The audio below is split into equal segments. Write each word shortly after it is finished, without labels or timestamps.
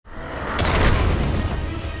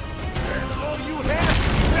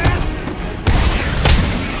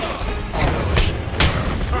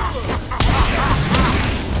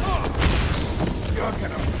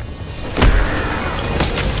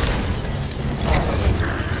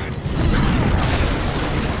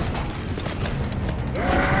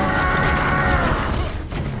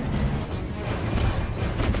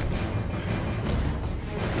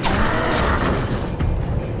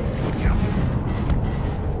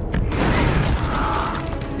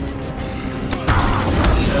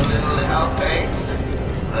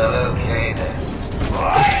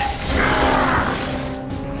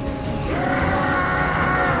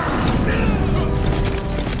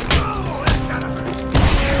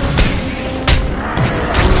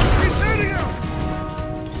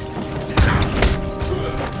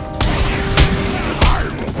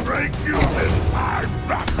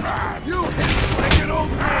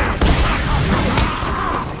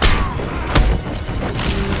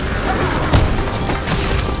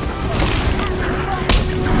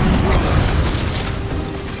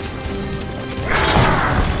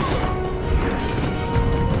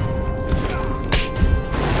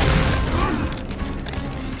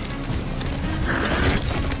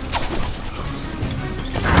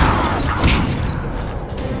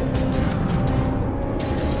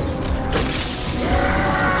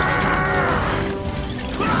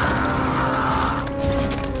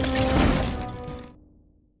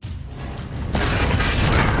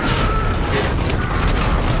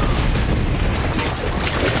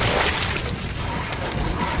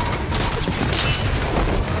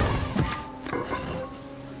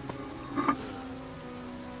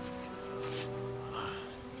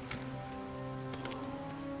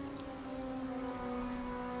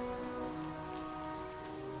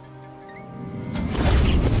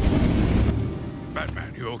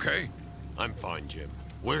okay? I'm fine, Jim.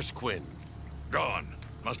 Where's Quinn? Gone.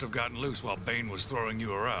 Must have gotten loose while Bane was throwing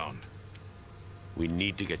you around. We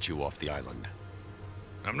need to get you off the island.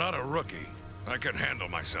 I'm not a rookie. I can handle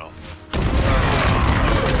myself.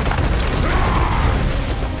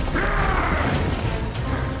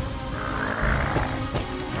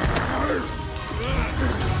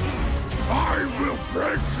 I will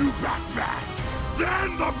break you, Batman!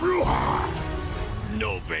 Then the Bruja!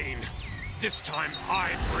 No, Bane. This time I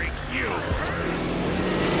break you!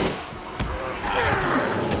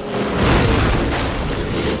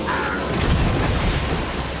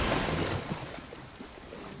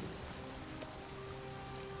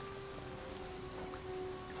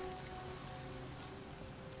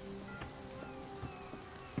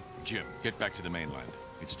 Jim, get back to the mainland.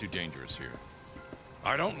 It's too dangerous here.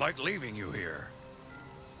 I don't like leaving you here.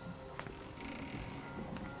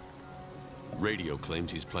 Radio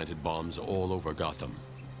claims he's planted bombs all over Gotham.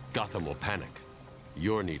 Gotham will panic.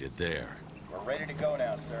 You're needed there. We're ready to go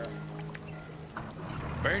now, sir.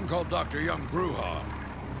 Bane called Dr. Young Bruja.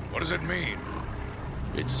 What does it mean?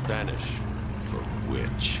 It's Spanish for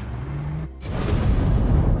witch.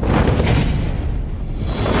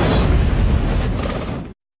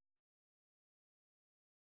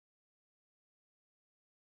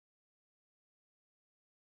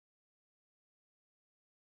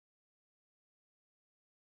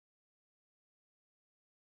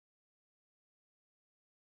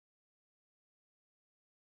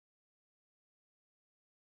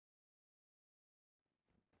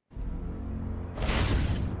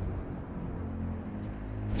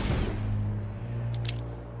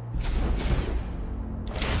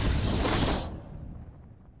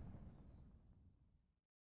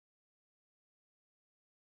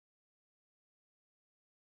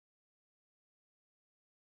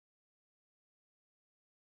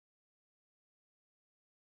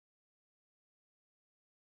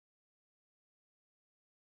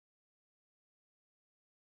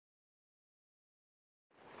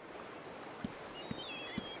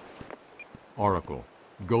 Oracle,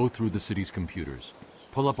 go through the city's computers.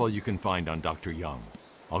 Pull up all you can find on Dr. Young.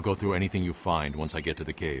 I'll go through anything you find once I get to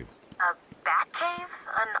the cave. A bat cave?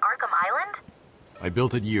 On Arkham Island? I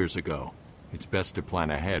built it years ago. It's best to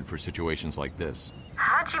plan ahead for situations like this.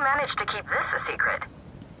 How'd you manage to keep this a secret?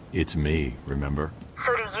 It's me, remember?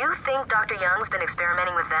 So do you think Dr. Young's been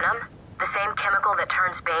experimenting with venom? The same chemical that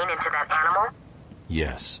turns Bane into that animal?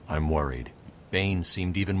 Yes, I'm worried. Bane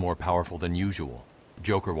seemed even more powerful than usual.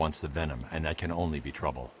 Joker wants the venom, and that can only be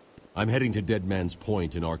trouble. I'm heading to Dead Man's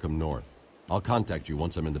Point in Arkham North. I'll contact you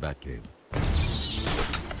once I'm in the Batcave.